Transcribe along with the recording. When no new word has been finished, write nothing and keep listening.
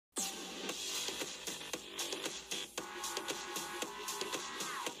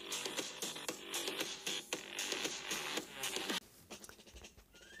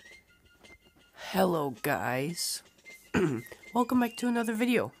Hello guys, welcome back to another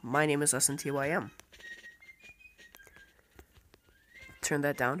video. My name is AustinTM. Turn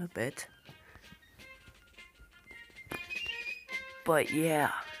that down a bit. But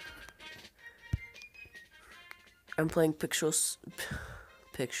yeah, I'm playing Pixel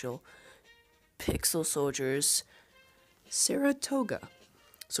Soldiers Saratoga.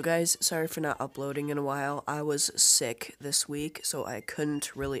 So guys, sorry for not uploading in a while. I was sick this week, so I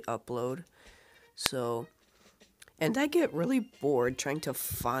couldn't really upload. And I get really bored trying to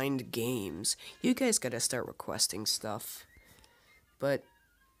find games. You guys gotta start requesting stuff. But,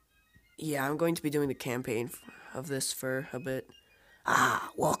 yeah, I'm going to be doing the campaign of this for a bit.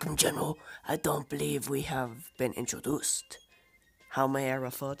 Welcome, General. I don't believe we have been introduced. How may I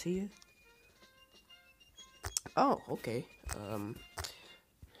refer to you? Oh, okay.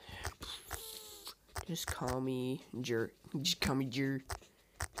 Just call me General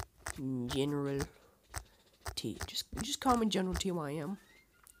T. Just call me General TYM.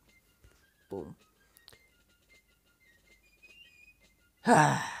 Boom.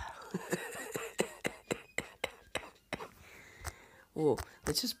 Whoa,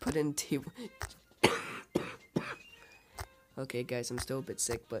 let's just put in T. Okay, guys, I'm still a bit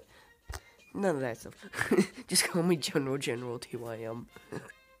sick, but none of that stuff. Just call me General TYM.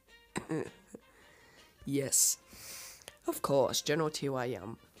 Yes. Of course, General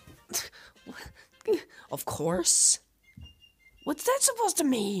TYM. Of course? What's that supposed to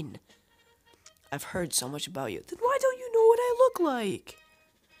mean? I've heard so much about you. Then why don't you know what I look like?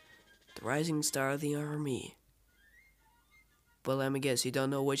 The rising star of the army. But let me guess, you don't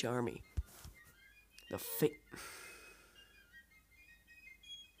know which army.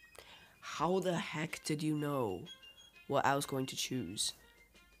 How the heck did you know what I was going to choose?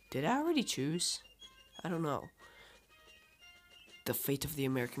 Did I already choose? I don't know. The fate of the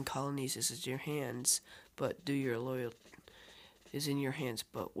American colonies is in your hands, but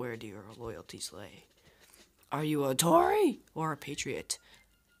where do your loyalties lay? Are you a Tory or a patriot?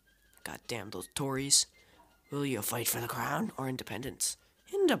 God damn those Tories. Will you fight for the crown or independence?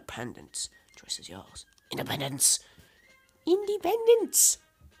 Independence. Choice is yours. Independence. Independence.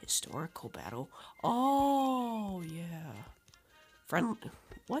 Historical battle. Oh, yeah.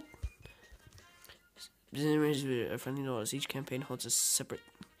 What? A friendly notice. Each campaign holds a separate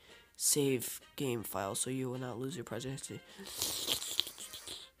save game file, so you will not lose your presidency.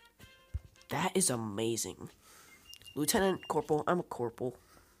 That is amazing. Lieutenant, Corporal, I'm a corporal.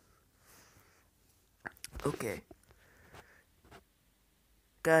 Okay.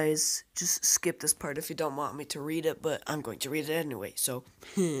 Guys, just skip this part if you don't want me to read it, but I'm going to read it anyway, so.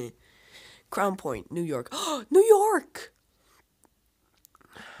 Crown Point, New York. New York!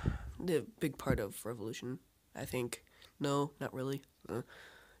 The big part of Revolution, I think. No, not really.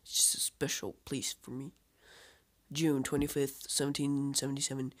 It's just a special place for me. June 25th,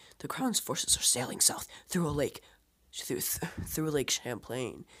 1777. The Crown's forces are sailing south through Lake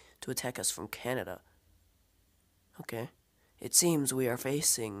Champlain to attack us from Canada. Okay. It seems we are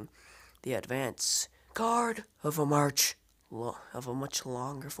facing the advance guard of a much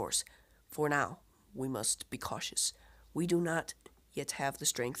longer force. For now, we must be cautious. We do not yet have the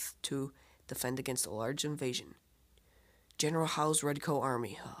strength to defend against a large invasion. General Howe's Redcoat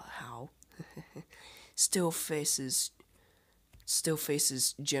Army, Howe, still faces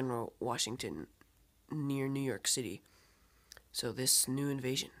General Washington near New York City. So this new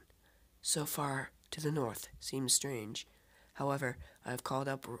invasion, so far to the north, seems strange. However, I have called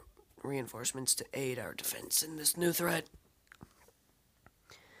up reinforcements to aid our defense in this new threat.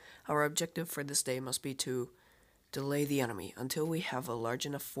 Our objective for this day must be to delay the enemy until we have a large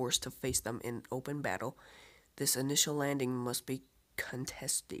enough force to face them in open battle. This initial landing must be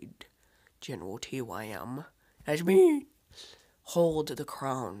contested. General TYM. That's me. Hold the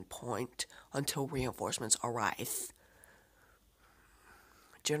Crown Point until reinforcements arrive.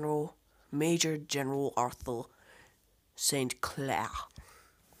 Major General Arthur St. Clair.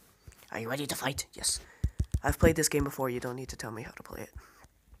 Are you ready to fight? Yes. I've played this game before. You don't need to tell me how to play it.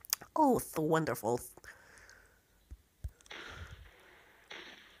 Oh, wonderful.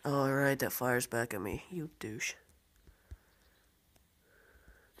 Alright, that fires back at me. You douche.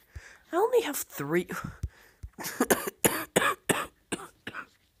 I only have 3...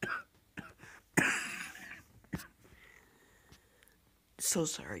 So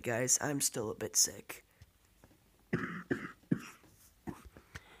sorry, guys. I'm still a bit sick.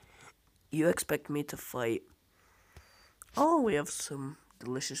 You expect me to fight... Oh, we have some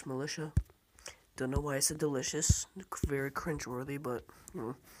delicious militia. Don't know why I said delicious. Very cringeworthy, but...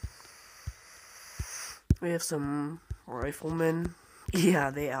 We have some riflemen,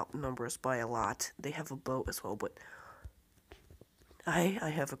 Yeah, they outnumber us by a lot. They have a boat as well, but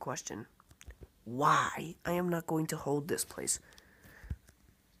I have a question. Why? I am not going to hold this place.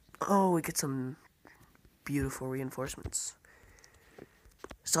 Oh, we get some beautiful reinforcements.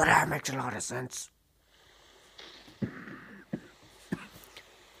 So that makes a lot of sense.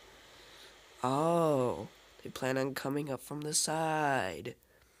 Oh, they plan on coming up from the side.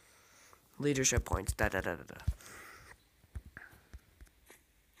 Leadership points. Da da da da da.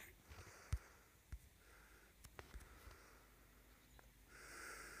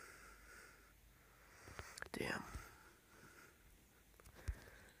 Damn.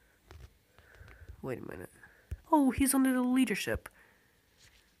 Wait a minute. Oh, he's under the leadership.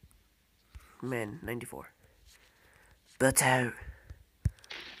 Man, 94. But out.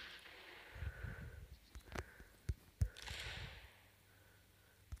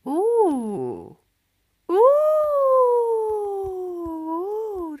 Ooh. Ooh.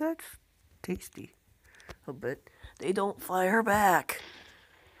 That's tasty. A bit. They don't fire back.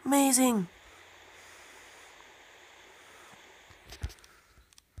 Amazing.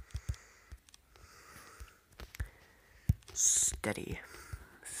 Steady.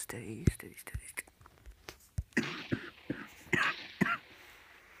 Steady, steady, steady.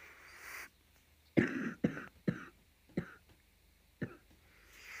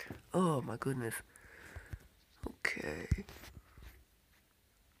 Oh my goodness. Okay.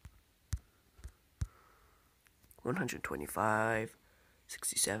 125,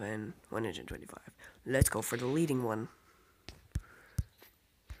 67, 125. Let's go for the leading one.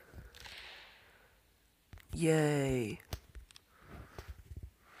 Yay.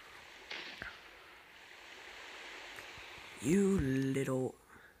 You little...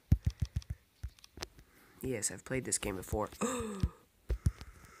 Yes, I've played this game before.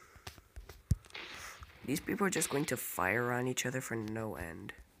 These people are just going to fire on each other for no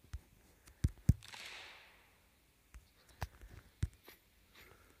end.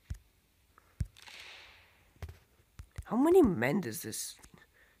 How many men does this...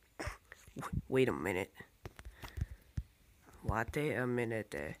 Wait a minute. Wait a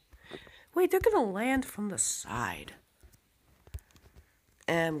minute. Wait, they're gonna land from the side.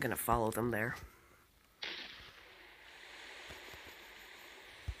 I'm gonna follow them there.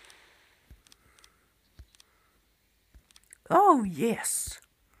 Oh, yes.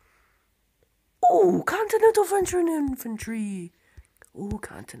 Oh, Continental Infantry. Oh,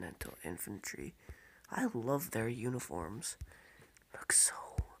 Continental Infantry. I love their uniforms. Looks so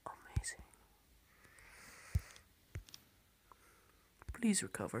amazing. Please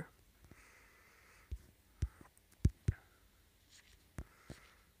recover.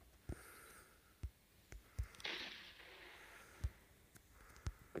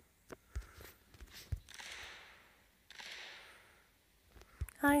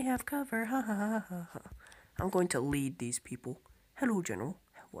 I have cover. Ha ha ha ha ha. I'm going to lead these people. Hello, General.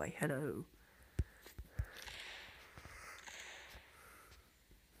 Why, hello.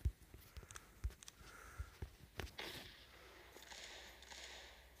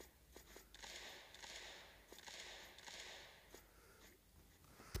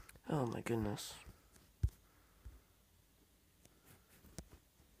 Oh my goodness.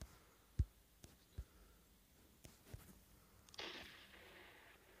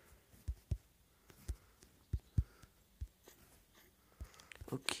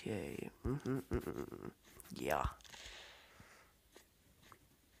 Okay. Yeah.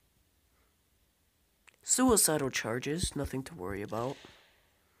 Suicidal charges, nothing to worry about.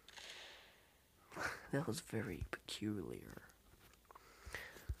 That was very peculiar.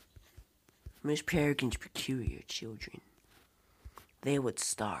 Miss Peregrine's peculiar children. They would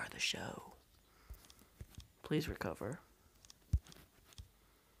star the show. Please recover.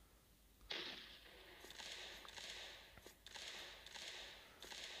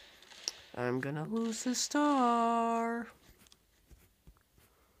 I'm gonna lose the star.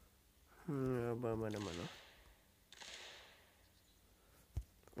 Let's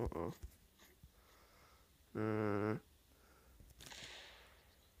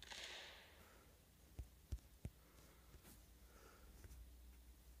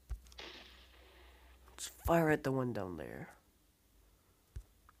fire at the one down there.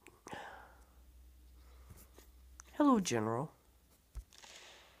 Hello, General.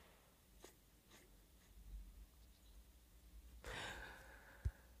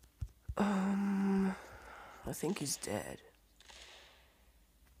 I think he's dead.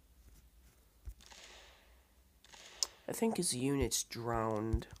 I think his unit's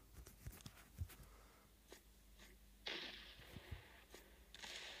drowned.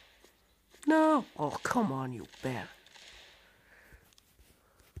 No! Oh, come on, you bear.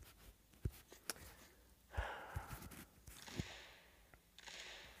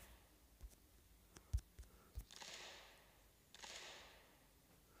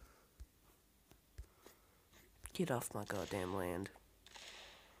 Get off my goddamn land.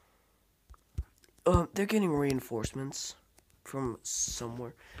 They're getting reinforcements from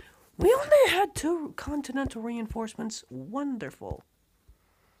somewhere. We only had 2 continental reinforcements. Wonderful.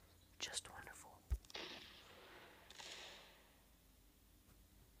 Just wonderful.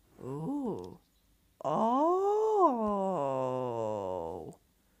 Ooh. Oh.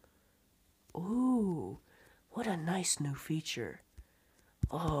 Ooh. What a nice new feature.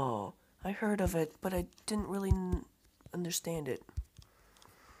 Oh, I heard of it, but I didn't really understand it.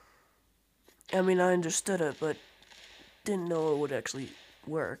 I mean, I understood it, but didn't know it would actually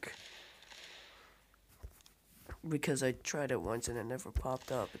work. Because I tried it once and it never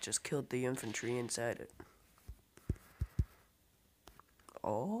popped up. It just killed the infantry inside it.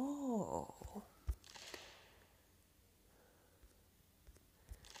 Oh.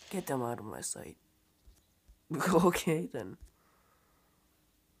 Get them out of my sight. Okay, then.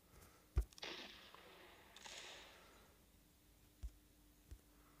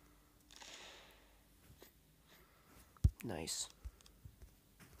 Nice.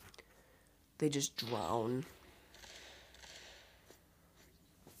 They just drown.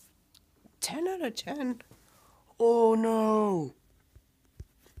 10 out of 10. Oh no!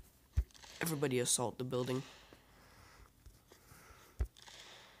 Everybody assault the building.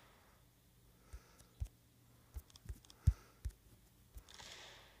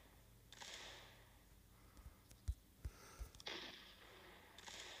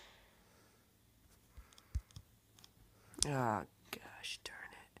 Ah, gosh darn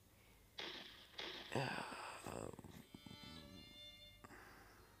it.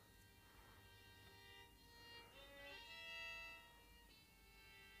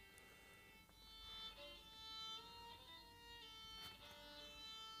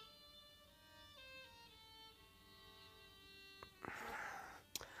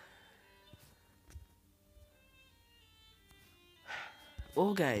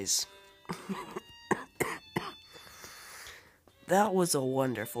 Well, guys, that was a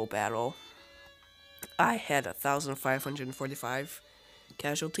wonderful battle. I had 1,545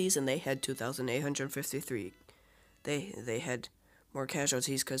 casualties, and they had 2,853. They had more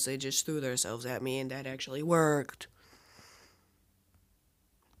casualties because they just threw themselves at me, and that actually worked.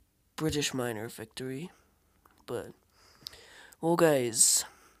 British minor victory. But, well, guys,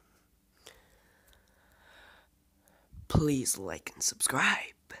 please like and subscribe.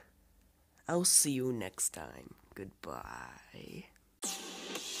 I'll see you next time. Goodbye.